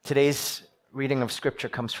Today's reading of Scripture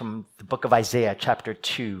comes from the book of Isaiah, chapter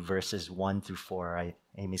 2, verses 1 through 4.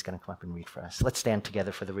 Amy's going to come up and read for us. Let's stand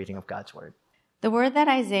together for the reading of God's word. The word that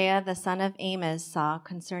Isaiah the son of Amos saw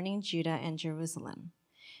concerning Judah and Jerusalem.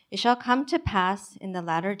 It shall come to pass in the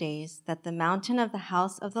latter days that the mountain of the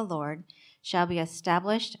house of the Lord shall be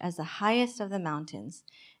established as the highest of the mountains,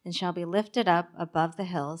 and shall be lifted up above the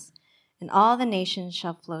hills, and all the nations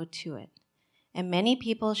shall flow to it. And many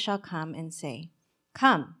people shall come and say,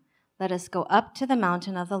 Come, let us go up to the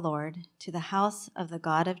mountain of the Lord, to the house of the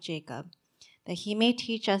God of Jacob, that he may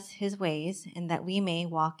teach us his ways, and that we may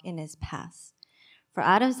walk in his paths. For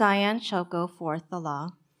out of Zion shall go forth the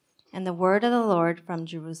law, and the word of the Lord from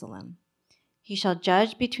Jerusalem. He shall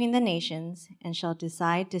judge between the nations, and shall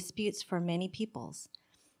decide disputes for many peoples.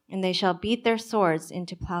 And they shall beat their swords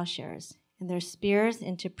into plowshares, and their spears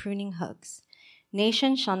into pruning hooks.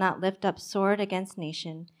 Nation shall not lift up sword against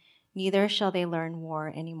nation, neither shall they learn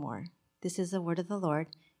war any more. This is the word of the Lord.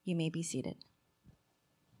 You may be seated.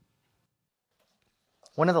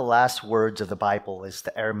 One of the last words of the Bible is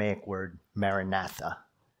the Aramaic word Maranatha.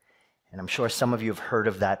 And I'm sure some of you have heard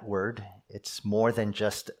of that word. It's more than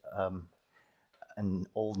just an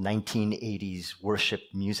old 1980s worship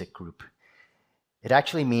music group. It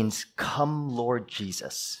actually means, Come, Lord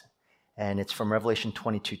Jesus. And it's from Revelation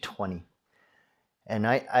 22:20. And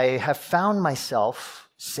I have found myself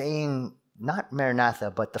saying, not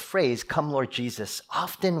Maranatha, but the phrase, Come, Lord Jesus,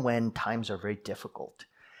 often when times are very difficult.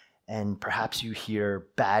 And perhaps you hear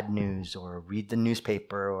bad news or read the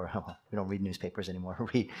newspaper, or we don't read newspapers anymore.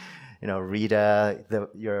 Read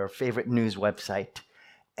your favorite news website,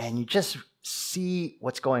 and you just see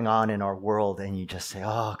what's going on in our world, and you just say,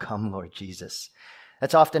 "Oh, come, Lord Jesus."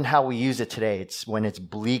 That's often how we use it today. It's when it's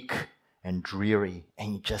bleak and dreary,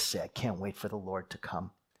 and you just say, "I can't wait for the Lord to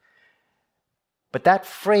come." But that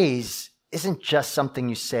phrase isn't just something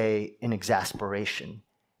you say in exasperation.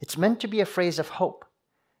 It's meant to be a phrase of hope.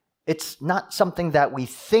 It's not something that we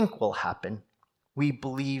think will happen. We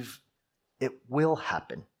believe it will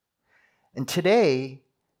happen. And today,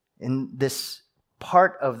 in this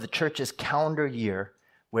part of the church's calendar year,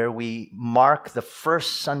 where we mark the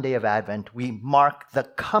first Sunday of Advent, we mark the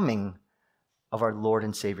coming of our Lord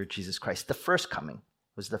and Savior Jesus Christ. The first coming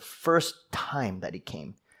was the first time that he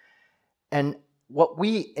came. And what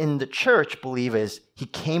we in the church believe is he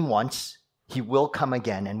came once, he will come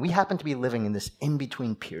again, and we happen to be living in this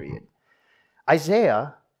in-between period.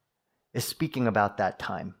 Isaiah is speaking about that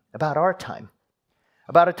time, about our time,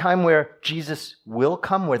 about a time where Jesus will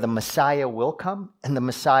come, where the Messiah will come, and the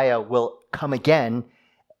Messiah will come again,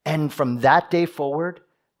 and from that day forward,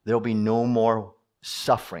 there will be no more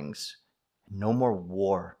sufferings, no more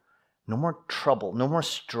war, no more trouble, no more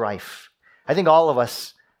strife. I think all of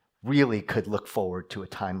us really could look forward to a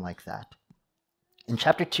time like that. In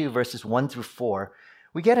chapter 2, verses 1 through 4,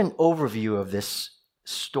 we get an overview of this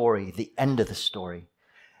story, the end of the story.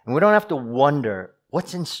 And we don't have to wonder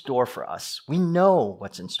what's in store for us. We know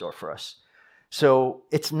what's in store for us. So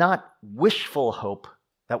it's not wishful hope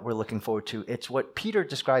that we're looking forward to. It's what Peter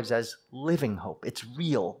describes as living hope. It's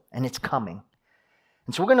real and it's coming.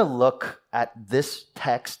 And so we're going to look at this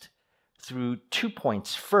text through 2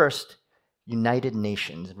 points. First, united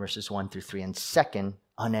nations in verses 1 through 3, and second,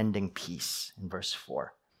 unending peace in verse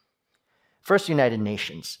 4. First, United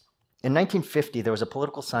Nations. In 1950, there was a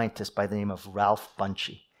political scientist by the name of Ralph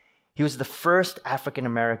Bunche. He was the first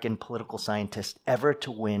African-American political scientist ever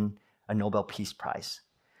to win a Nobel Peace Prize.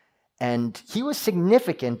 And he was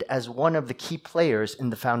significant as one of the key players in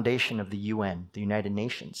the foundation of the UN, the United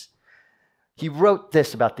Nations. He wrote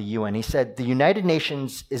this about the UN. He said, "The United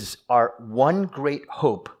Nations is our one great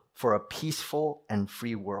hope for a peaceful and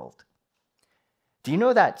free world." Do you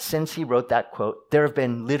know that since he wrote that quote, there have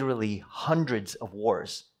been literally hundreds of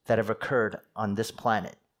wars that have occurred on this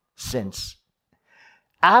planet since,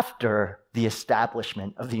 after the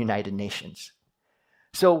establishment of the United Nations?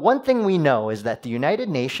 So one thing we know is that the United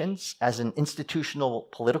Nations, as an institutional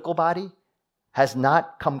political body, has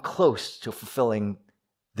not come close to fulfilling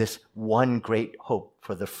this one great hope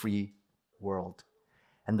for the free world.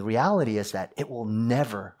 And the reality is that it will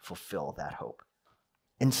never fulfill that hope.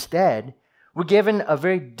 Instead, we're given a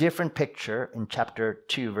very different picture in chapter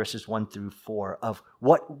 2, verses 1 through 4, of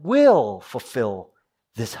what will fulfill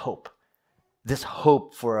this hope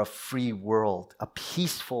for a free world, a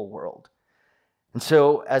peaceful world. And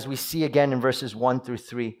so, as we see again in verses 1 through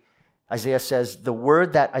 3, Isaiah says, "The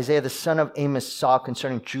word that Isaiah the son of Amos saw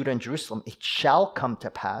concerning Judah and Jerusalem, it shall come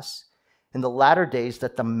to pass in the latter days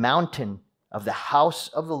that the mountain of the house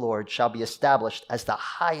of the Lord shall be established as the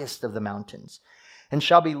highest of the mountains, and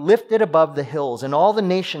shall be lifted above the hills, and all the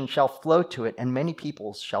nations shall flow to it, and many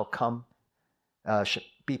peoples shall come. I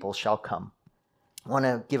want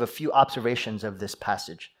to give a few observations of this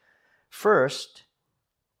passage. First,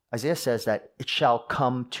 Isaiah says that it shall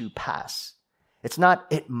come to pass. It's not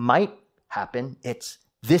it might happen, it's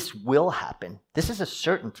this will happen. This is a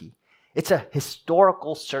certainty. It's a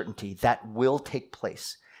historical certainty that will take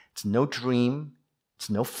place. It's no dream, it's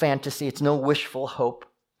no fantasy, it's no wishful hope.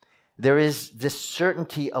 There is this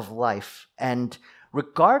certainty of life, and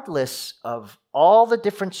regardless of all the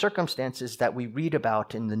different circumstances that we read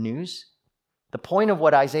about in the news, the point of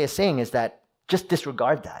what Isaiah is saying is that just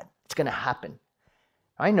disregard that. It's going to happen.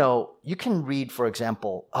 I know you can read, for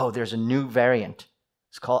example, there's a new variant.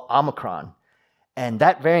 It's called Omicron. And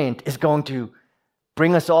that variant is going to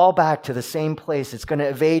bring us all back to the same place. It's going to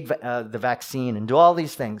evade the vaccine and do all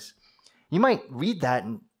these things. You might read that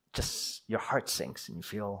and just your heart sinks and you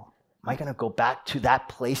feel, am I going to go back to that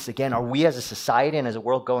place again? Are we as a society and as a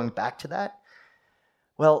world going back to that?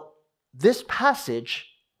 Well, this passage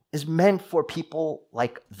is meant for people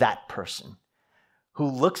like that person who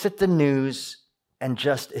looks at the news and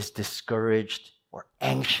just is discouraged or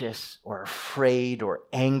anxious or afraid or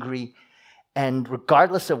angry. And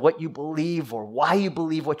regardless of what you believe or why you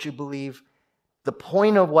believe what you believe, the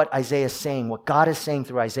point of what Isaiah is saying, what God is saying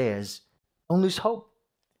through Isaiah is, don't lose hope.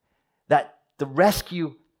 That the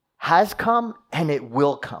rescue has come and it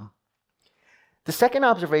will come. The second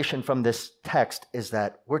observation from this text is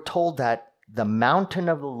that we're told that the mountain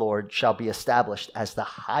of the Lord shall be established as the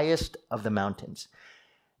highest of the mountains.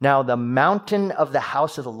 Now, the mountain of the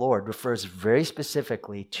house of the Lord refers very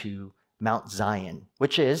specifically to Mount Zion,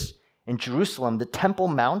 which is, in Jerusalem, the Temple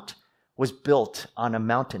Mount was built on a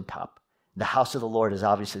mountaintop. The house of the Lord is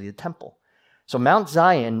obviously the temple. So Mount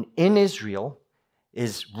Zion in Israel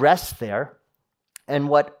rests there. And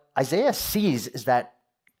what Isaiah sees is that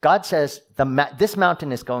God says this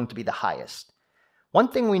mountain is going to be the highest. One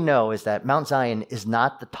thing we know is that Mount Zion is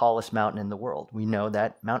not the tallest mountain in the world. We know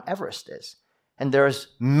that Mount Everest is. And there's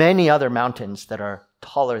many other mountains that are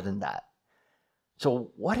taller than that.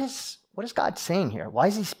 So what is God saying here? Why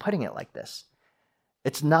is he putting it like this?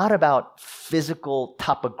 It's not about physical,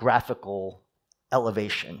 topographical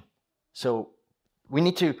elevation. So we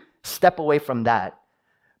need to step away from that.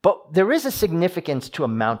 But there is a significance to a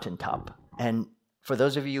mountaintop. And for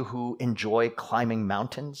those of you who enjoy climbing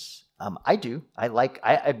mountains, I do.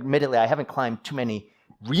 Admittedly, I haven't climbed too many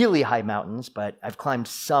really high mountains, but I've climbed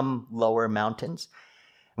some lower mountains.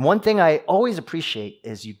 And one thing I always appreciate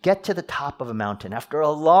is you get to the top of a mountain. After a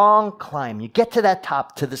long climb, you get to that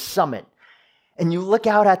top, to the summit, and you look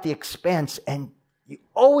out at the expanse and you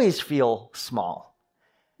always feel small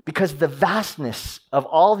because the vastness of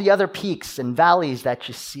all the other peaks and valleys that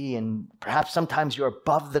you see, and perhaps sometimes you're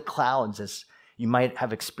above the clouds as you might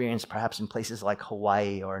have experienced perhaps in places like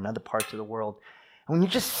Hawaii or in other parts of the world. And when you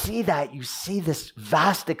just see that, you see this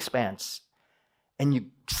vast expanse and you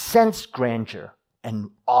sense grandeur and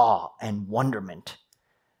awe and wonderment.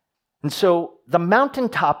 And so the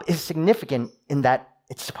mountaintop is significant in that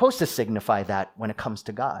it's supposed to signify that when it comes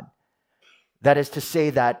to God. That is to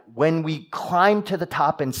say that when we climb to the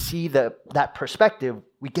top and see that perspective,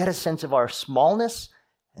 we get a sense of our smallness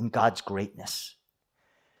and God's greatness.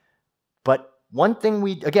 But one thing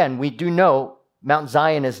we do know, Mount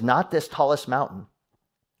Zion is not this tallest mountain.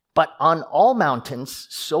 But on all mountains,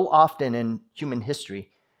 so often in human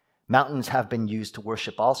history, mountains have been used to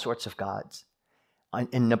worship all sorts of gods.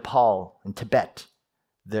 In Nepal, in Tibet,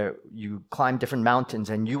 you climb different mountains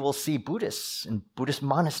and you will see Buddhists and Buddhist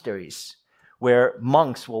monasteries where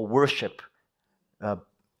monks will worship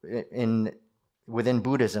within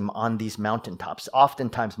Buddhism on these mountaintops.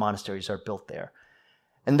 Oftentimes monasteries are built there.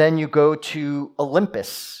 And then you go to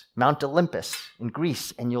Olympus, Mount Olympus in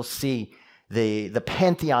Greece, and you'll see the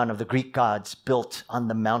pantheon of the Greek gods built on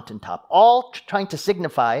the mountaintop, all trying to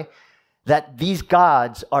signify that these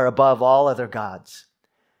gods are above all other gods.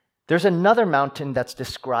 There's another mountain that's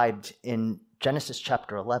described in Genesis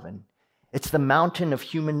chapter 11. It's the mountain of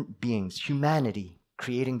human beings, humanity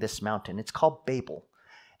creating this mountain. It's called Babel.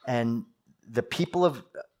 And the people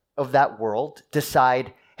of that world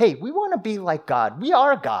decide, hey, we want to be like God. We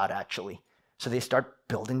are God, actually. So they start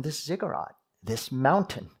building this ziggurat, this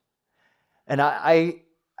mountain. And I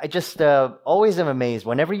just always am amazed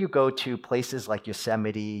whenever you go to places like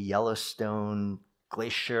Yosemite, Yellowstone,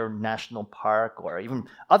 Glacier National Park, or even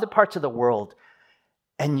other parts of the world,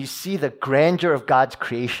 and you see the grandeur of God's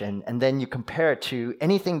creation, and then you compare it to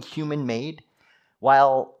anything human-made,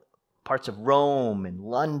 while parts of Rome and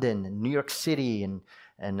London and New York City and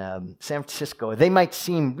San Francisco, they might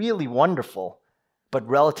seem really wonderful, but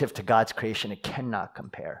relative to God's creation, it cannot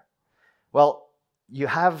compare. Well, you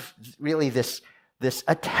have really this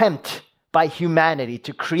attempt by humanity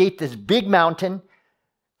to create this big mountain,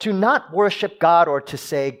 to not worship God or to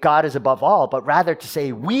say God is above all, but rather to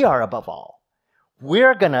say we are above all.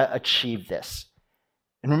 We're going to achieve this.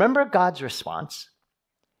 And remember God's response?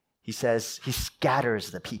 He says he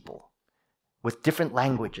scatters the people with different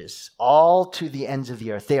languages, all to the ends of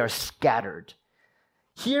the earth. They are scattered.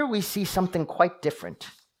 Here we see something quite different.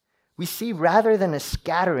 We see rather than a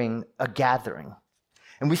scattering, a gathering.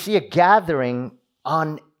 And we see a gathering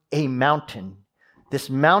on a mountain. This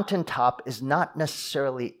mountaintop is not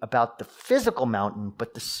necessarily about the physical mountain,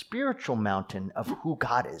 but the spiritual mountain of who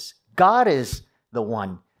God is. God is the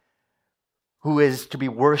one who is to be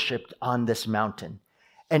worshiped on this mountain.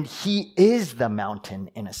 And he is the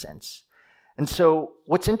mountain in a sense. And so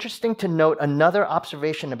what's interesting to note, another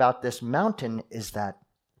observation about this mountain is that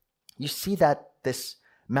you see that this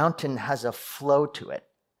mountain has a flow to it,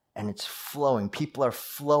 and it's flowing. People are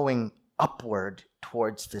flowing upward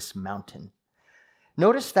towards this mountain.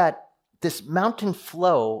 Notice that this mountain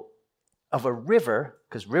flow of a river,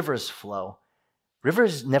 because rivers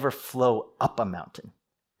never flow up a mountain.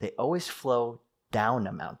 They always flow down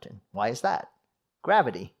a mountain. Why is that?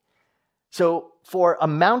 Gravity. So for a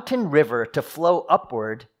mountain river to flow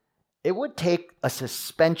upward, it would take a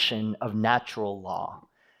suspension of natural law.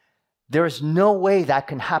 There is no way that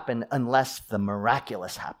can happen unless the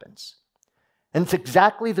miraculous happens. And it's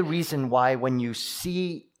exactly the reason why when you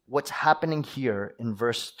see what's happening here in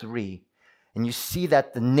verse 3, and you see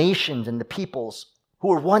that the nations and the peoples who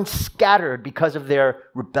were once scattered because of their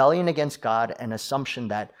rebellion against God and assumption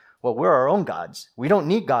that, well, we're our own gods. We don't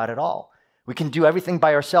need God at all. We can do everything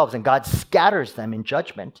by ourselves, and God scatters them in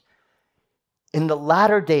judgment. In the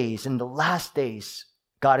latter days, in the last days,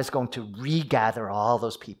 God is going to regather all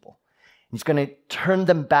those people. He's going to turn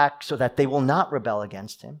them back so that they will not rebel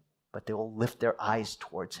against him, but they will lift their eyes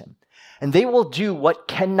towards him. And they will do what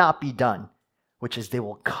cannot be done, which is they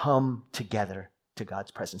will come together to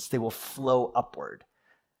God's presence. They will flow upward.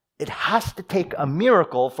 It has to take a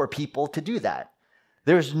miracle for people to do that.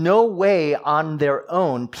 There's no way on their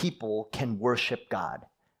own people can worship God.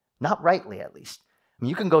 Not rightly, at least. I mean,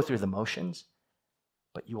 you can go through the motions,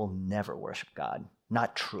 but you will never worship God.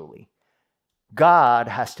 Not truly. God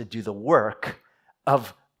has to do the work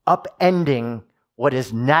of upending what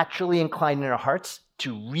is naturally inclined in our hearts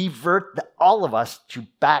to revert all of us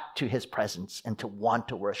back to his presence and to want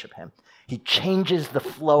to worship him. He changes the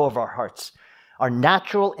flow of our hearts. Our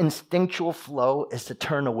natural instinctual flow is to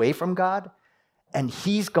turn away from God, and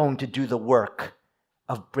he's going to do the work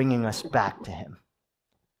of bringing us back to him.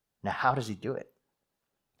 Now, how does he do it?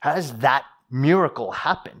 How does that miracle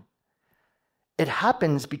happen? It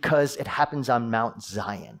happens because it happens on Mount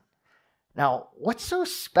Zion. Now, what's so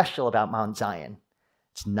special about Mount Zion?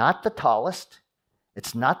 It's not the tallest.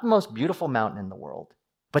 It's not the most beautiful mountain in the world.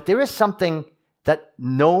 But there is something that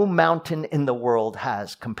no mountain in the world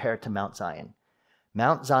has compared to Mount Zion.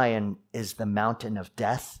 Mount Zion is the mountain of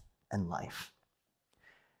death and life.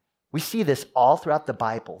 We see this all throughout the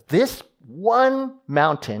Bible. This one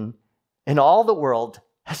mountain in all the world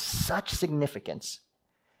has such significance.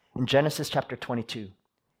 In Genesis chapter 22,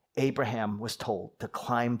 Abraham was told to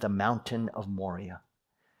climb the mountain of Moriah.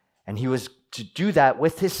 And he was to do that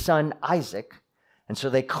with his son Isaac. And so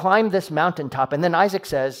they climbed this mountaintop. And then Isaac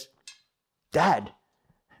says, Dad,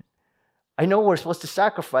 I know we're supposed to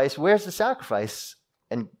sacrifice. Where's the sacrifice?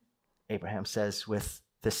 And Abraham says, with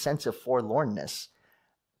the sense of forlornness,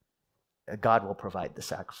 God will provide the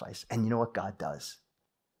sacrifice. And you know what God does?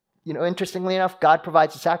 You know, interestingly enough, God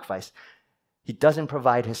provides the sacrifice. He doesn't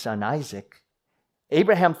provide his son Isaac.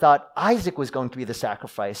 Abraham thought Isaac was going to be the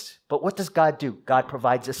sacrifice. But what does God do? God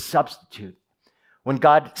provides a substitute. When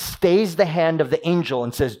God stays the hand of the angel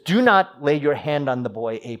and says, do not lay your hand on the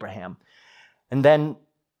boy, Abraham. And then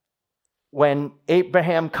when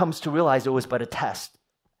Abraham comes to realize it was but a test,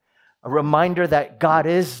 a reminder that God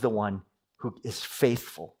is the one who is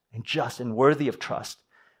faithful and just and worthy of trust,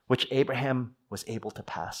 which Abraham was able to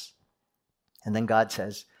pass. And then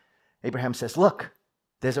Abraham says, look,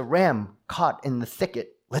 there's a ram caught in the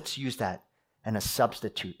thicket. Let's use that. And a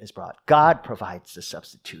substitute is brought. God provides the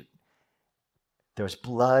substitute. There's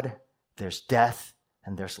blood, there's death,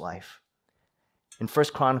 and there's life. In 1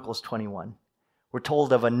 Chronicles 21, we're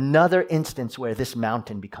told of another instance where this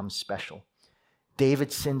mountain becomes special.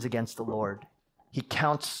 David sins against the Lord. He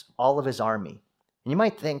counts all of his army. And you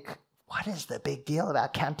might think, what is the big deal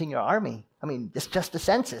about counting your army? I mean, it's just a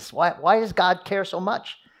census. Why does God care so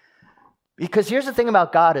much? Because here's the thing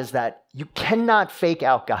about God is that you cannot fake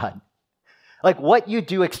out God. Like what you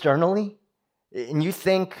do externally And you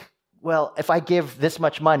think, well, if I give this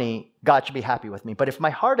much money, God should be happy with me. But if my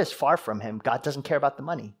heart is far from him, God doesn't care about the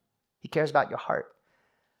money. He cares about your heart.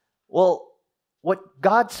 Well, what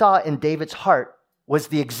God saw in David's heart was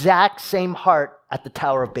the exact same heart at the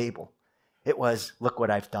Tower of Babel. It was, look what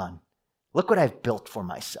I've done. Look what I've built for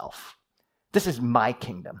myself. This is my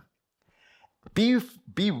kingdom. Be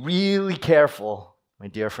really careful, my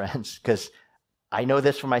dear friends, because I know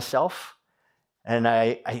this for myself, and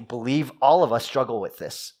I believe all of us struggle with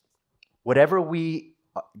this. Whatever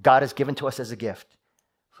God has given to us as a gift,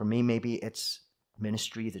 for me, maybe it's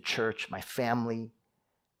ministry, the church, my family.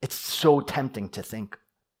 It's so tempting to think,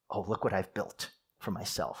 oh, look what I've built for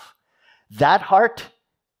myself. That heart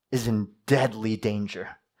is in deadly danger.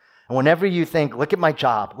 And whenever you think, look at my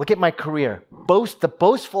job, look at my career, the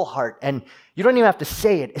boastful heart, and you don't even have to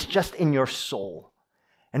say it, it's just in your soul.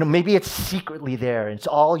 And maybe it's secretly there, and it's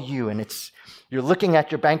all you, and you're looking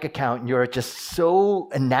at your bank account, and you're just so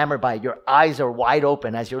enamored by it. Your eyes are wide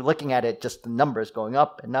open as you're looking at it, just the numbers going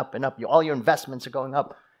up and up and up. All your investments are going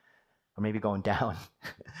up, or maybe going down,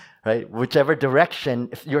 right? Whichever direction,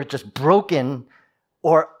 if you're just broken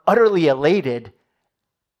or utterly elated,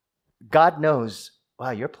 God knows,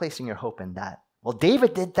 wow, you're placing your hope in that. Well,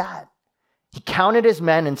 David did that. He counted his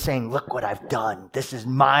men and saying, look what I've done. This is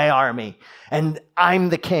my army, and I'm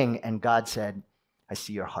the king. And God said, I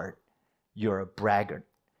see your heart. You're a braggart.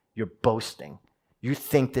 You're boasting. You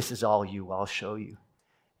think this is all you. I'll show you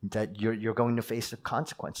that you're going to face a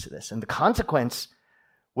consequence to this. And the consequence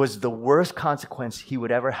was the worst consequence he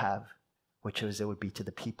would ever have, which was it would be to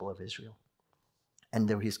the people of Israel. And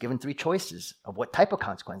he was given 3 choices of what type of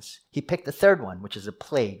consequence. He picked the third one, which is a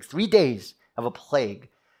plague. 3 days of a plague.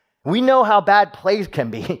 We know how bad plagues can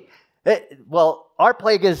be. Our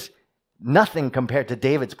plague is nothing compared to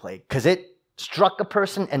David's plague because it struck a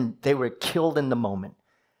person and they were killed in the moment.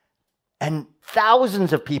 And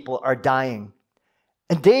thousands of people are dying.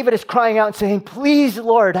 And David is crying out and saying, please,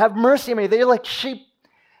 Lord, have mercy on me. They're like sheep.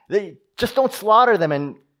 They just don't slaughter them.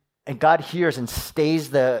 And God hears and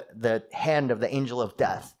stays the hand of the angel of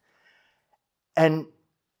death. And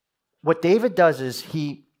what David does is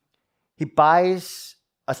he buys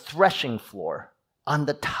a threshing floor on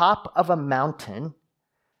the top of a mountain,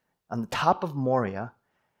 on the top of Moriah,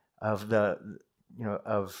 of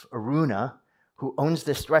Aruna, who owns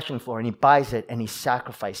this threshing floor, and he buys it and he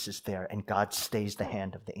sacrifices there, and God stays the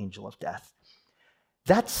hand of the angel of death.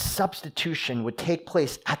 That substitution would take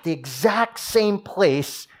place at the exact same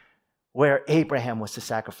place where Abraham was to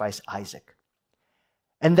sacrifice Isaac.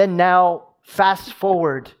 And then now, fast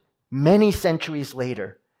forward many centuries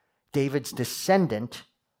later, David's descendant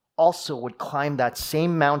also would climb that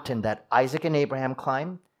same mountain that Isaac and Abraham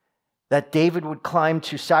climbed, that David would climb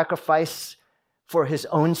to sacrifice for his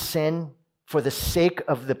own sin, for the sake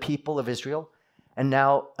of the people of Israel. And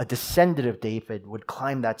now a descendant of David would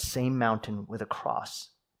climb that same mountain with a cross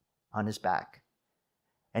on his back.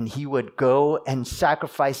 And he would go and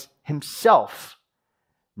sacrifice himself,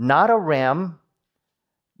 not a ram,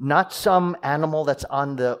 not some animal that's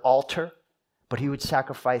on the altar, but he would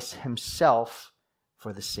sacrifice himself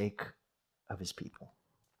for the sake of his people.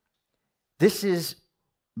 This is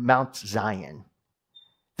Mount Zion.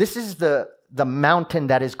 This is the mountain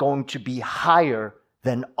that is going to be higher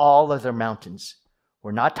than all other mountains.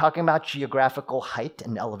 We're not talking about geographical height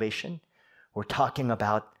and elevation. We're talking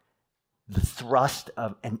about the thrust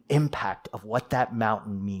of an impact of what that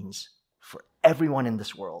mountain means for everyone in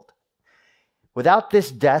this world. Without this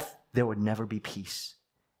death, there would never be peace.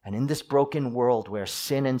 And in this broken world where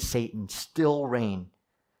sin and Satan still reign,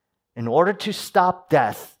 in order to stop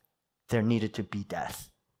death, there needed to be death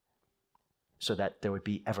so that there would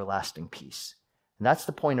be everlasting peace. And that's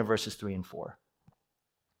the point of verses 3 and 4.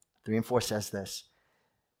 3 and 4 says this: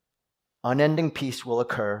 unending peace will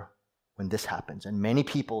occur when this happens, and many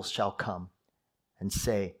peoples shall come and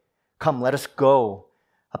say, come, let us go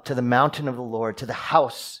up to the mountain of the Lord, to the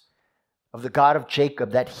house of the God of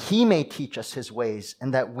Jacob, that he may teach us his ways,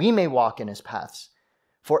 and that we may walk in his paths.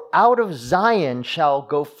 For out of Zion shall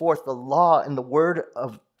go forth the law and the word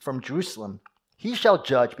from Jerusalem. He shall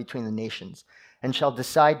judge between the nations, and shall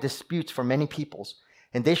decide disputes for many peoples.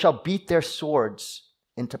 And they shall beat their swords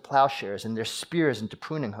into plowshares, and their spears into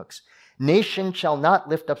pruning hooks. Nation shall not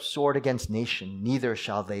lift up sword against nation, neither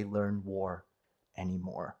shall they learn war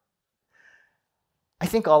anymore. I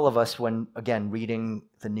think all of us, when, again, reading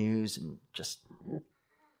the news and just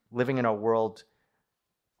living in our world,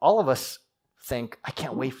 all of us think, I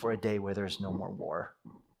can't wait for a day where there's no more war,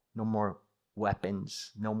 no more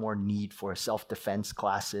weapons, no more need for self-defense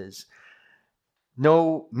classes,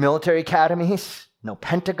 no military academies, no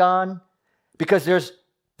Pentagon, because there's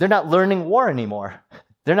They're not learning war anymore.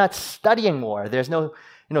 They're not studying war. There's no,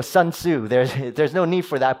 Sun Tzu. There's no need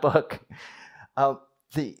for that book.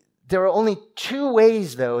 There are only two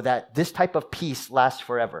ways, though, that this type of peace lasts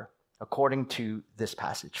forever, according to this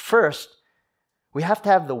passage. First, we have to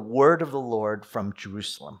have the word of the Lord from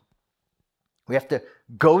Jerusalem. We have to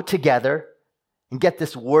go together and get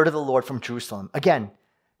this word of the Lord from Jerusalem. Again,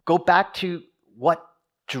 go back to what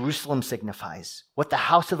Jerusalem signifies, what the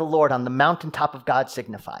house of the Lord on the mountaintop of God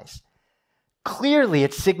signifies. Clearly,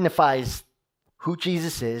 it signifies who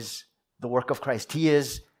Jesus is, the work of Christ. He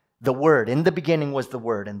is the Word. In the beginning was the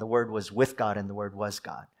Word, and the Word was with God, and the Word was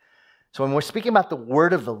God. So when we're speaking about the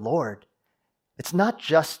word of the Lord, it's not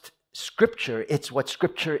just Scripture, it's what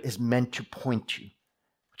Scripture is meant to point to,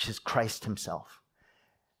 which is Christ himself.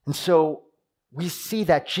 And so we see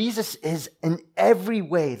that Jesus is in every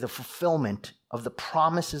way the fulfillment of the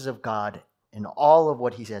promises of God in all of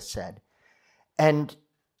what he has said. And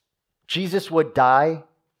Jesus would die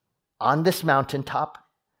on this mountaintop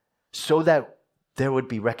so that there would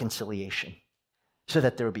be reconciliation, so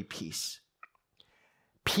that there would be peace.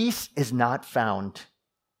 Peace is not found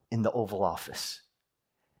in the Oval Office.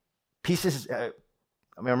 Peace is, I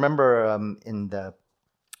remember in the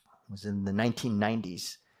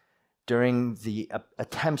 1990s, during the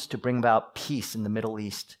attempts to bring about peace in the Middle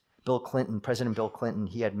East, President Bill Clinton,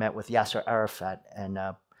 he had met with Yasser Arafat and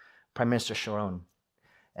Prime Minister Sharon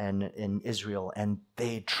in Israel, and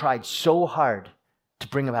they tried so hard to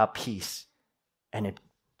bring about peace, and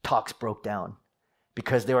talks broke down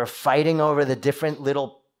because they were fighting over the different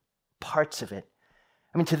little parts of it.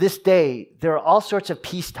 I mean, to this day, there are all sorts of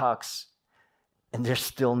peace talks, and there's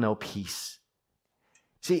still no peace.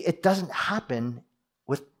 See, it doesn't happen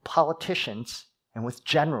with politicians and with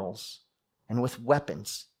generals and with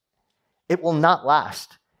weapons. It will not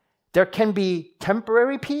last. There can be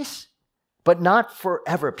temporary peace, but not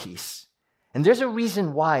forever peace. And there's a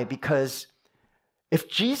reason why, because if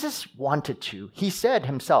Jesus wanted to, he said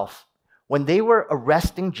himself, when they were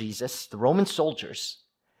arresting Jesus, the Roman soldiers,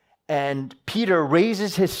 and Peter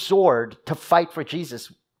raises his sword to fight for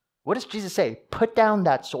Jesus, what does Jesus say? Put down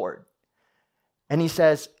that sword. And he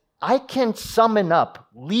says, I can summon up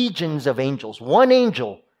legions of angels. One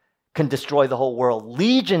angel can destroy the whole world.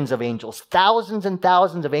 Legions of angels, thousands and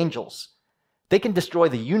thousands of angels. They can destroy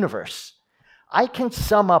the universe. I can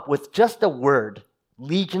sum up with just a word,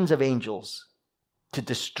 legions of angels, to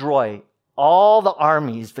destroy all the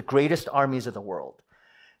armies, the greatest armies of the world.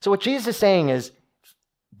 So what Jesus is saying is,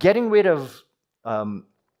 getting rid of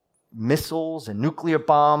missiles and nuclear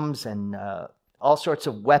bombs and all sorts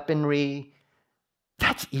of weaponry,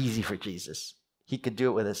 that's easy for Jesus. He could do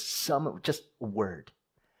it with just a word.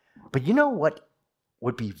 But you know what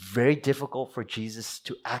would be very difficult for Jesus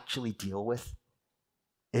to actually deal with?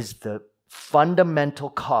 Is the fundamental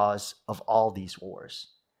cause of all these wars.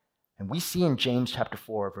 And we see in James chapter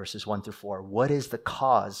 4, verses 1 through 4, what is the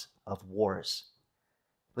cause of wars?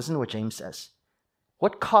 Listen to what James says.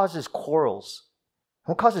 What causes quarrels?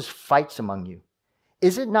 What causes fights among you?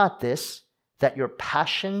 Is it not this, that your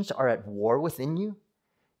passions are at war within you?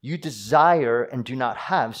 You desire and do not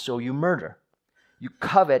have, so you murder. You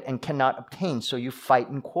covet and cannot obtain, so you fight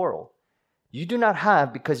and quarrel. You do not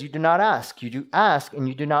have because you do not ask. You do ask and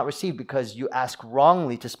you do not receive because you ask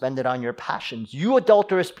wrongly to spend it on your passions. You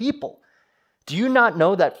adulterous people, do you not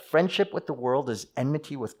know that friendship with the world is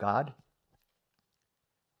enmity with God?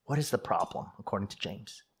 What is the problem, according to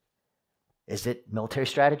James? Is it military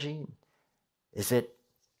strategy? Is it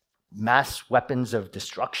mass weapons of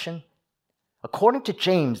destruction? According to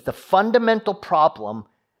James, the fundamental problem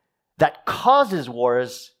that causes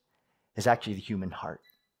wars is actually the human heart.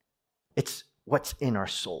 It's what's in our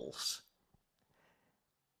souls.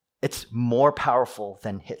 It's more powerful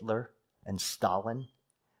than Hitler and Stalin,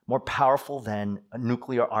 more powerful than a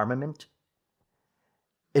nuclear armament.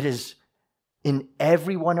 It is in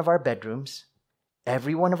every one of our bedrooms,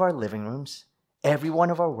 every one of our living rooms, every one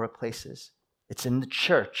of our workplaces. It's in the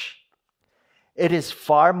church. It is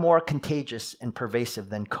far more contagious and pervasive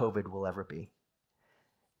than COVID will ever be.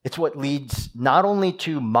 It's what leads not only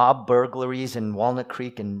to mob burglaries in Walnut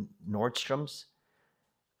Creek and Nordstrom's,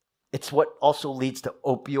 it's what also leads to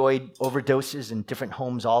opioid overdoses in different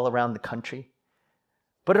homes all around the country.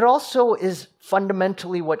 But it also is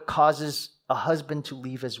fundamentally what causes a husband to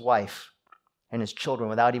leave his wife and his children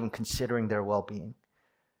without even considering their well-being.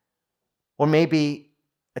 Or maybe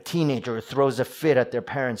a teenager throws a fit at their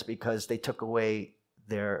parents because they took away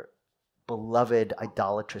their beloved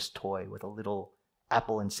idolatrous toy with a little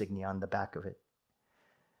Apple insignia on the back of it.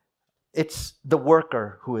 It's the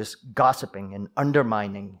worker who is gossiping and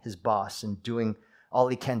undermining his boss and doing all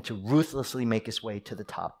he can to ruthlessly make his way to the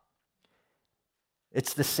top.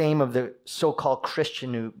 It's the same of the so-called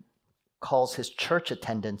Christian who calls his church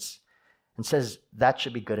attendance and says that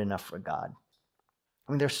should be good enough for God.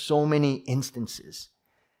 I mean, there's so many instances.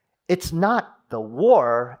 It's not the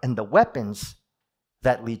war and the weapons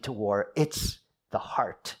that lead to war. It's the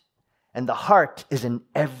heart. And the heart is in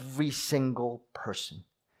every single person.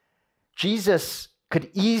 Jesus could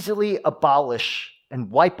easily abolish and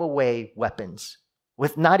wipe away weapons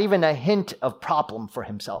with not even a hint of problem for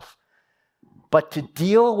himself. But to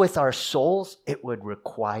deal with our souls, it would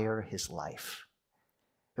require his life.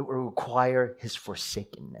 It would require his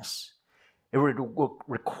forsakenness. It would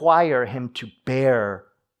require him to bear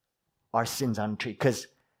our sins on a tree. Because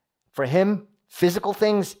for him, physical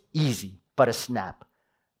things, easy, but a snap.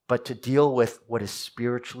 But to deal with what is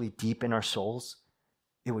spiritually deep in our souls,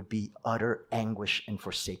 it would be utter anguish and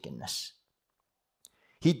forsakenness.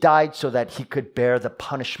 He died so that he could bear the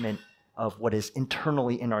punishment of what is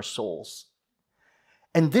internally in our souls.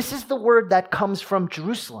 And this is the word that comes from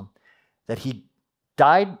Jerusalem, that he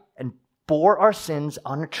died and bore our sins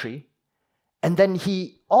on a tree. And then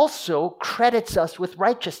he also credits us with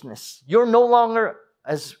righteousness. You're no longer,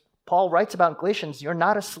 as Paul writes about in Galatians, you're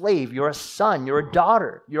not a slave, you're a son, you're a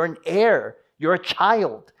daughter, you're an heir, you're a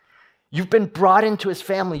child. You've been brought into his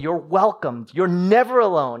family, you're welcomed, you're never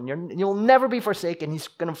alone, you'll never be forsaken. He's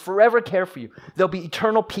going to forever care for you. There'll be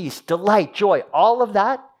eternal peace, delight, joy. All of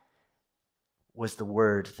that was the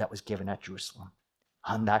word that was given at Jerusalem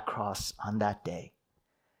on that cross, on that day.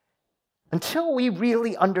 Until we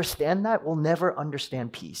really understand that, we'll never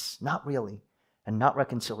understand peace. Not really, and not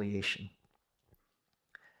reconciliation.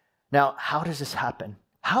 Now, how does this happen?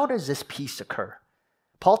 How does this peace occur?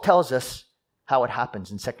 Paul tells us how it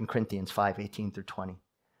happens in 2 Corinthians 5:18 through 20.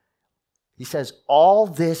 He says, all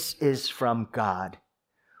this is from God,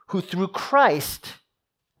 who through Christ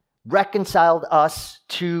reconciled us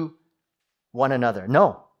to one another.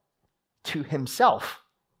 No, to himself.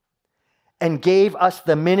 And gave us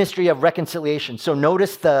the ministry of reconciliation. So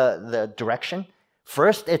notice the direction.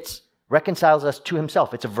 First, it's reconciles us to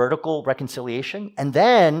himself. It's a vertical reconciliation. And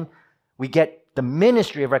then we get the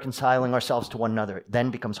ministry of reconciling ourselves to one another. It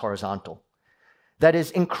then becomes horizontal. That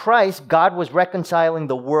is, in Christ, God was reconciling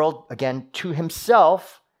the world, again, to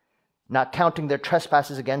himself, not counting their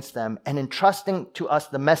trespasses against them, and entrusting to us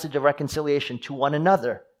the message of reconciliation to one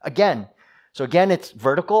another. Again. So again, it's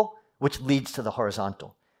vertical, which leads to the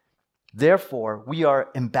horizontal. Therefore, we are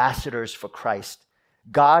ambassadors for Christ,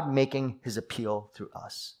 God making his appeal through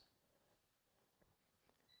us.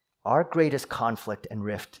 Our greatest conflict and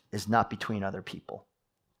rift is not between other people.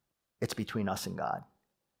 It's between us and God.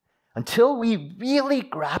 Until we really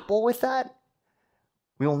grapple with that,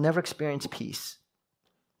 we will never experience peace.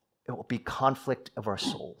 It will be conflict of our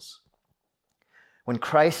souls. When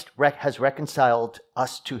Christ has reconciled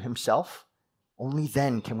us to himself, only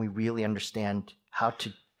then can we really understand how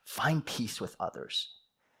to find peace with others.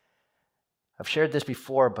 I've shared this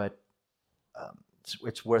before, but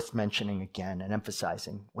it's worth mentioning again and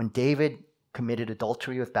emphasizing. When David committed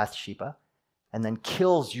adultery with Bathsheba and then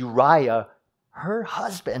kills Uriah, her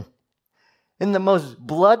husband, in the most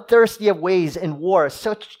bloodthirsty of ways in war,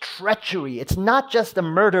 such treachery. It's not just a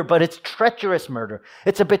murder, but it's treacherous murder.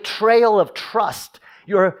 It's a betrayal of trust.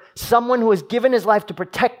 You're someone who has given his life to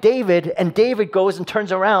protect David, and David goes and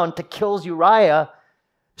turns around to kill Uriah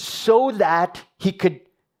so that he could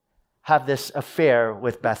have this affair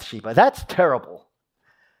with Bathsheba. That's terrible.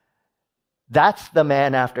 That's the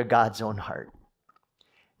man after God's own heart.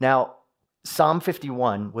 Now, Psalm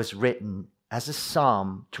 51 was written as a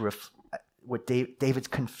psalm to with David's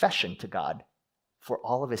confession to God for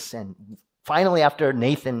all of his sin. Finally, after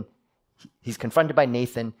Nathan, he's confronted by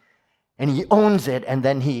Nathan, and he owns it, and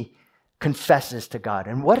then he confesses to God.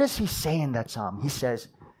 And what does he say in that psalm? He says,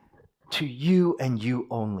 "To you and you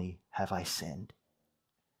only have I sinned."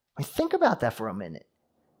 I mean, think about that for a minute.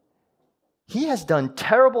 He has done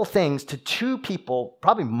terrible things to two people,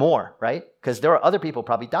 probably more, right? Because there are other people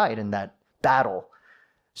probably died in that battle.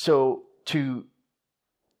 So to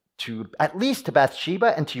at least to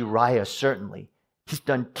Bathsheba and to Uriah, certainly. He's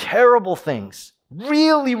done terrible things,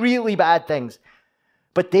 really, really bad things.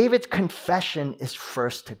 But David's confession is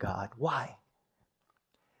first to God. Why?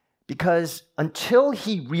 Because until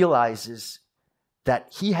he realizes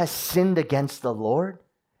that he has sinned against the Lord,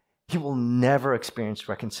 he will never experience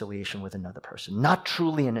reconciliation with another person, not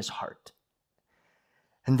truly in his heart.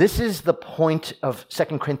 And this is the point of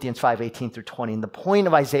 2 Corinthians 5:18 through 20, and the point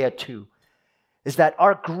of Isaiah 2, is that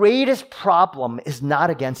our greatest problem is not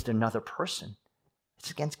against another person. It's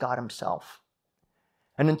against God himself.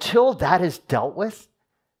 And until that is dealt with,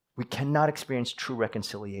 we cannot experience true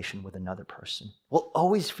reconciliation with another person. We'll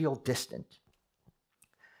always feel distant.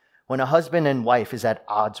 When a husband and wife is at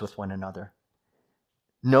odds with one another,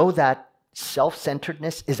 know that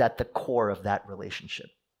self-centeredness is at the core of that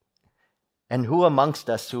relationship. And who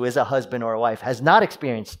amongst us who is a husband or a wife has not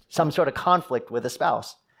experienced some sort of conflict with a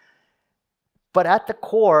spouse? But at the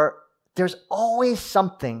core, there's always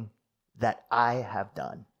something that I have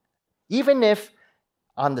done. Even if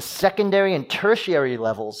on the secondary and tertiary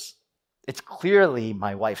levels, it's clearly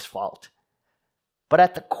my wife's fault. But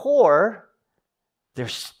at the core,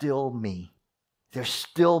 there's still me. There's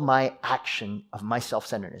still my action of my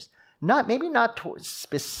self-centeredness. Maybe not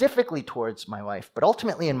specifically towards my wife, but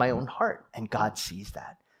ultimately in my own heart. And God sees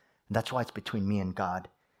that. And that's why it's between me and God.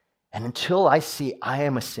 And until I see I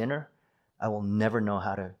am a sinner, I will never know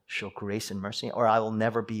how to show grace and mercy, or I will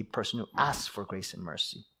never be a person who asks for grace and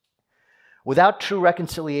mercy. Without true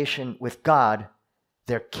reconciliation with God,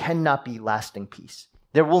 there cannot be lasting peace.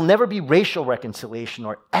 There will never be racial reconciliation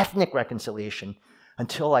or ethnic reconciliation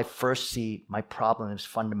until I first see my problem is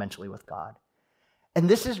fundamentally with God. And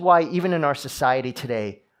this is why even in our society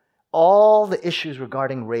today, all the issues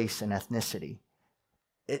regarding race and ethnicity,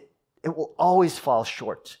 it will always fall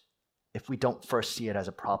short if we don't first see it as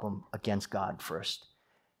a problem against God first.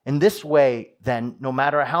 In this way, then, no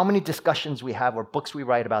matter how many discussions we have or books we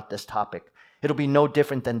write about this topic, it'll be no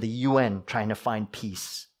different than the UN trying to find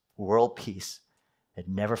peace, world peace. It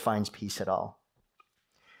never finds peace at all.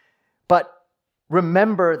 But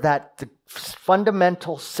remember that the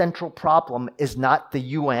fundamental central problem is not the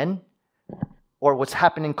UN or what's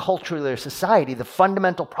happening culturally or society. The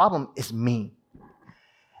fundamental problem is me.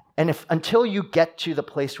 And until you get to the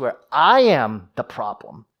place where I am the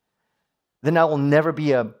problem, then I will never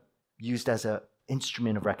be used as an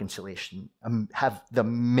instrument of reconciliation, have the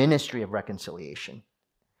ministry of reconciliation.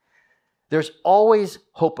 There's always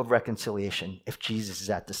hope of reconciliation if Jesus is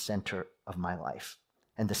at the center of my life.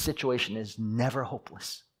 And the situation is never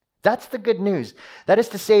hopeless. That's the good news. That is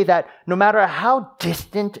to say that no matter how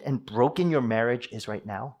distant and broken your marriage is right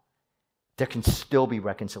now, there can still be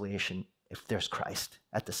reconciliation if there's Christ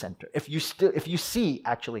at the center. If you see,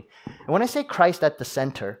 actually, and when I say Christ at the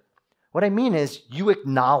center, what I mean is you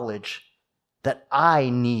acknowledge that I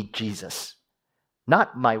need Jesus.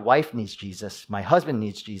 Not my wife needs Jesus, my husband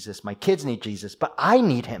needs Jesus, my kids need Jesus, but I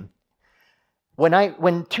need him.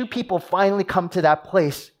 When two people finally come to that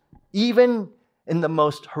place, even in the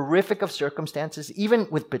most horrific of circumstances, even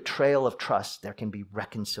with betrayal of trust, there can be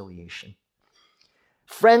reconciliation.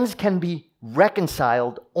 Friends can be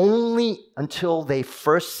reconciled only until they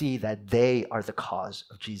first see that they are the cause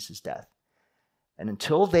of Jesus' death. And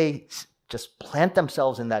until they just plant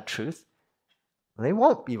themselves in that truth, they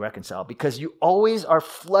won't be reconciled because you always are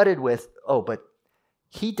flooded with, oh, but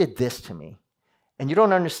he did this to me. And you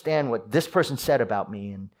don't understand what this person said about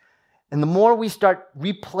me. And the more we start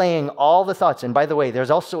replaying all the thoughts, and by the way,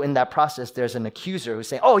 there's also in that process, there's an accuser who's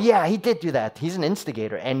saying, oh yeah, he did do that. He's an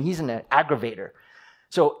instigator and he's an aggravator.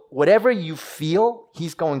 So whatever you feel,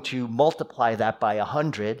 he's going to multiply that by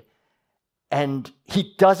 100. And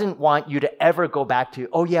he doesn't want you to ever go back to,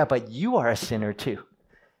 oh yeah, but you are a sinner too.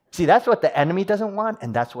 See, that's what the enemy doesn't want,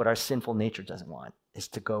 and that's what our sinful nature doesn't want, is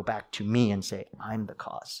to go back to me and say, I'm the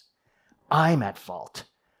cause. I'm at fault.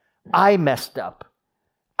 I messed up.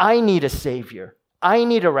 I need a savior. I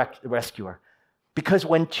need a rescuer. Because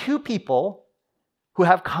when two people who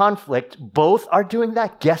have conflict both are doing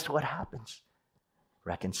that, guess what happens?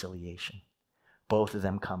 Reconciliation. Both of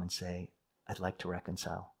them come and say, I'd like to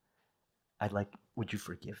reconcile. Would you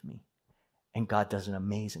forgive me? And God does an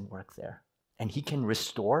amazing work there. And he can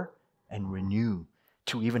restore and renew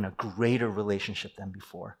to even a greater relationship than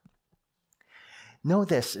before. Know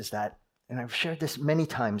this is that, and I've shared this many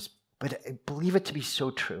times, but I believe it to be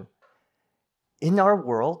so true. In our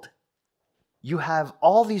world, you have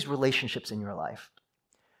all these relationships in your life,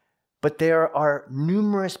 but there are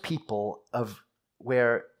numerous people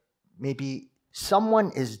where maybe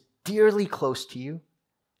someone is dearly close to you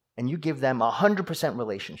and you give them 100%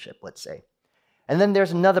 relationship, let's say. And then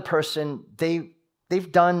there's another person,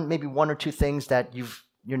 they've done maybe one or two things that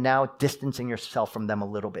you're now distancing yourself from them a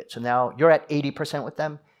little bit. So now you're at 80% with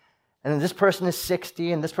them. And then this person is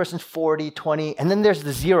 60, and this person's 40, 20. And then there's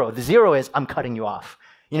the zero. The zero is, I'm cutting you off.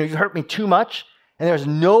 You hurt me too much, and there's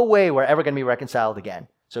no way we're ever going to be reconciled again.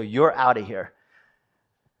 So you're out of here.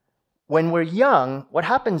 When we're young, what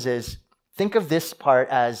happens is, think of this part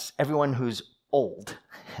as everyone who's old.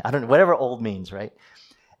 I don't know, whatever old means, right?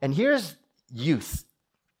 And here's youth.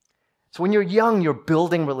 So when you're young, you're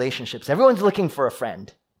building relationships. Everyone's looking for a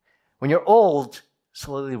friend. When you're old,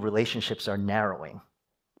 slowly relationships are narrowing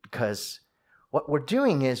because what we're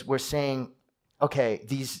doing is we're saying, okay,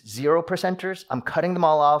 these 0%ers, I'm cutting them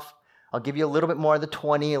all off. I'll give you a little bit more of the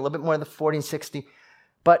 20, a little bit more of the 40 and 60.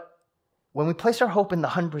 But when we place our hope in the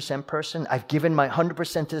 100% person, I've given my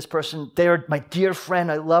 100% to this person. They're my dear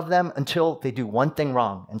friend. I love them until they do one thing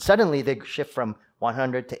wrong. And suddenly they shift from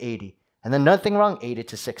 100 to 80. And then another thing wrong, 80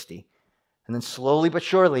 to 60. And then slowly but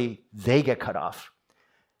surely, they get cut off.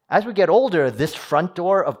 As we get older, this front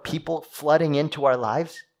door of people flooding into our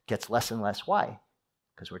lives gets less and less. Why?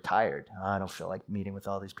 Because we're tired. I don't feel like meeting with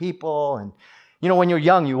all these people. And when you're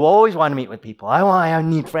young, you always want to meet with people. I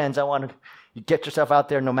need friends. You get yourself out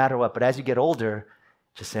there no matter what. But as you get older,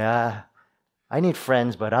 just say, I need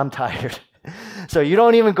friends, but I'm tired. So you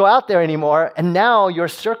don't even go out there anymore. And now your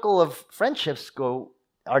circle of friendships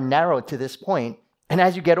are narrowed to this point. And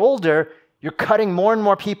as you get older, you're cutting more and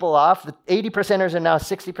more people off. The 80%ers are now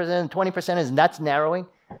 60%, and 20%ers, and that's narrowing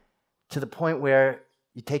to the point where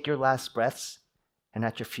you take your last breaths, and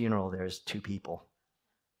at your funeral, there's 2 people.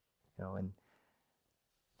 And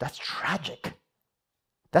that's tragic.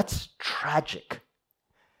 That's tragic.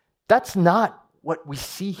 That's not what we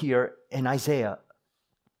see here in Isaiah.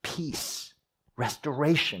 Peace,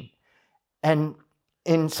 restoration. And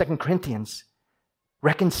in 2 Corinthians,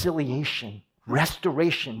 reconciliation,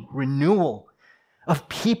 restoration, renewal of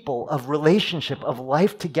people, of relationship, of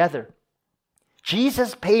life together.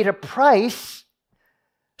 Jesus paid a price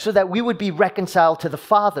so that we would be reconciled to the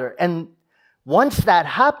Father. And once that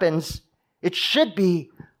happens, it should be,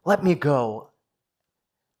 let me go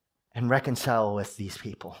and reconcile with these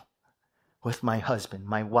people, with my husband,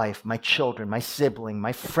 my wife, my children, my sibling,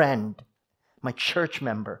 my friend, my church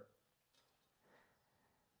member.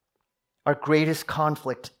 Our greatest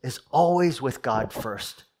conflict is always with God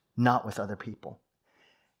first, not with other people.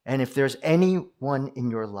 And if there's anyone in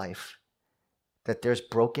your life that there's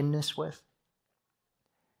brokenness with,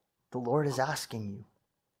 the Lord is asking you,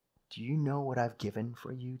 do you know what I've given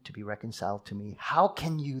for you to be reconciled to me? How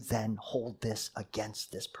can you then hold this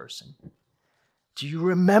against this person? Do you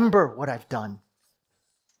remember what I've done?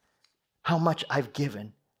 How much I've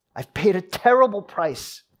given? I've paid a terrible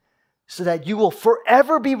price so that you will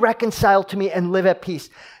forever be reconciled to me and live at peace.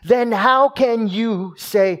 Then how can you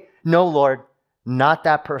say, no, Lord, not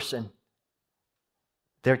that person?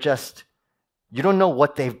 You don't know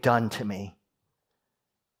what they've done to me.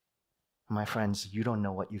 My friends, you don't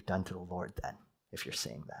know what you've done to the Lord then, if you're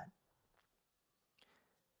saying that.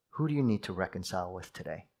 Who do you need to reconcile with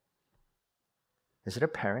today? Is it a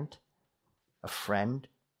parent, a friend,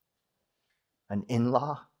 an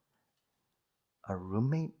in-law, a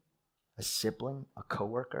roommate, a sibling, a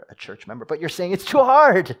coworker, a church member? But you're saying it's too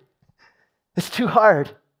hard. It's too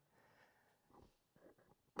hard.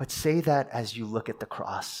 But say that as you look at the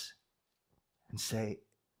cross and say,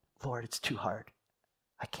 Lord, it's too hard.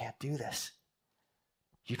 I can't do this.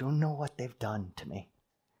 You don't know what they've done to me.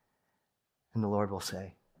 And the Lord will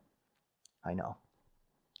say, I know,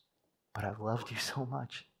 but I've loved you so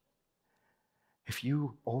much. If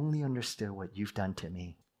you only understood what you've done to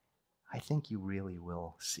me, I think you really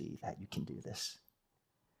will see that you can do this.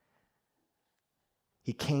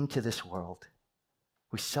 He came to this world.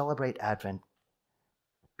 We celebrate Advent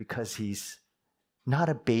because he's not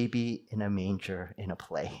a baby in a manger in a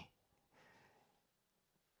play.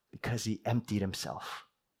 Because he emptied himself.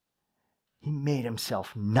 He made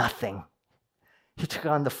himself nothing. He took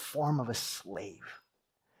on the form of a slave.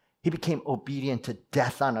 He became obedient to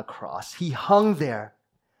death on a cross. He hung there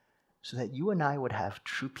so that you and I would have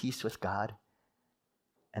true peace with God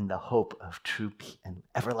and the hope of true and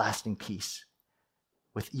everlasting peace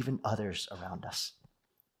with even others around us.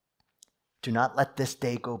 Do not let this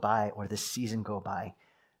day go by or this season go by.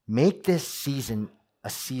 Make this season a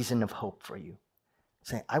season of hope for you.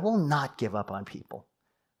 Say, I will not give up on people.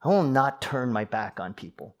 I will not turn my back on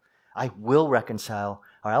people. I will reconcile,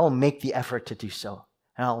 or I will make the effort to do so.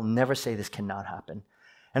 And I'll never say this cannot happen.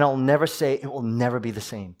 And I'll never say it will never be the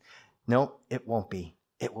same. No, it won't be.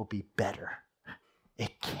 It will be better.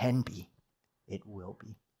 It can be. It will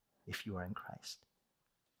be if you are in Christ.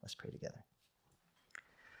 Let's pray together.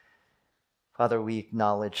 Father, we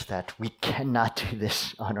acknowledge that we cannot do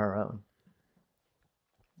this on our own.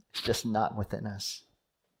 It's just not within us.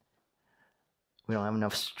 We don't have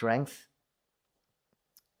enough strength.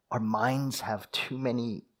 Our minds have too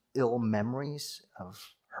many ill memories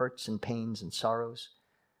of hurts and pains and sorrows.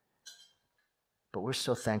 But we're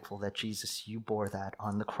so thankful that Jesus, you bore that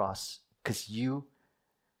on the cross because you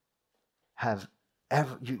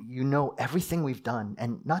know everything we've done,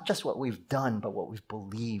 and not just what we've done, but what we've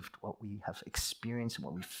believed, what we have experienced, and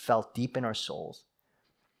what we felt deep in our souls.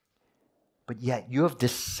 But yet you have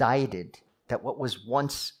decided that what was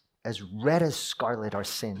once as red as scarlet, our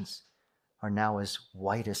sins are now as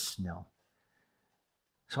white as snow.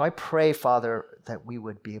 So I pray, Father, that we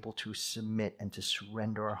would be able to submit and to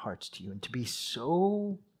surrender our hearts to you and to be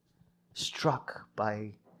so struck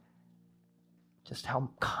by just how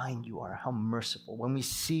kind you are, how merciful. When we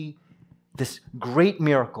see this great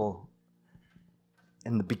miracle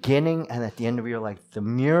in the beginning and at the end of your life, the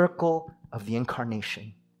miracle of the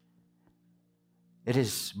incarnation, it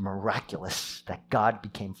is miraculous that God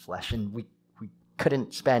became flesh, and we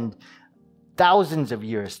couldn't spend thousands of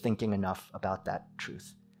years thinking enough about that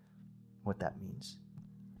truth, what that means.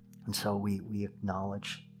 And so we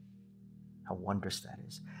acknowledge how wondrous that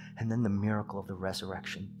is. And then the miracle of the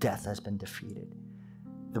resurrection. Death has been defeated.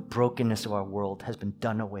 The brokenness of our world has been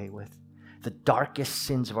done away with. The darkest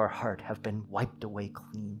sins of our heart have been wiped away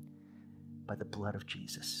clean by the blood of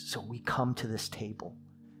Jesus. So we come to this table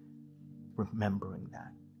remembering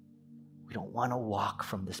that. We don't want to walk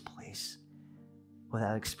from this place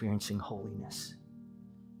without experiencing holiness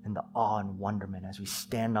and the awe and wonderment as we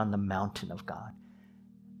stand on the mountain of God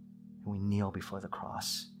and we kneel before the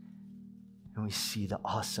cross and we see the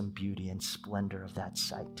awesome beauty and splendor of that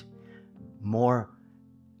sight, more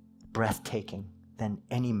breathtaking than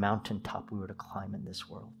any mountaintop we were to climb in this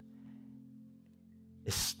world,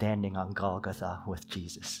 is standing on Golgotha with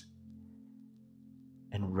Jesus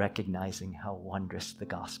and recognizing how wondrous the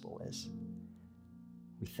gospel is.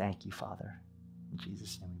 We thank you, Father. In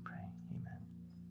Jesus' name we pray.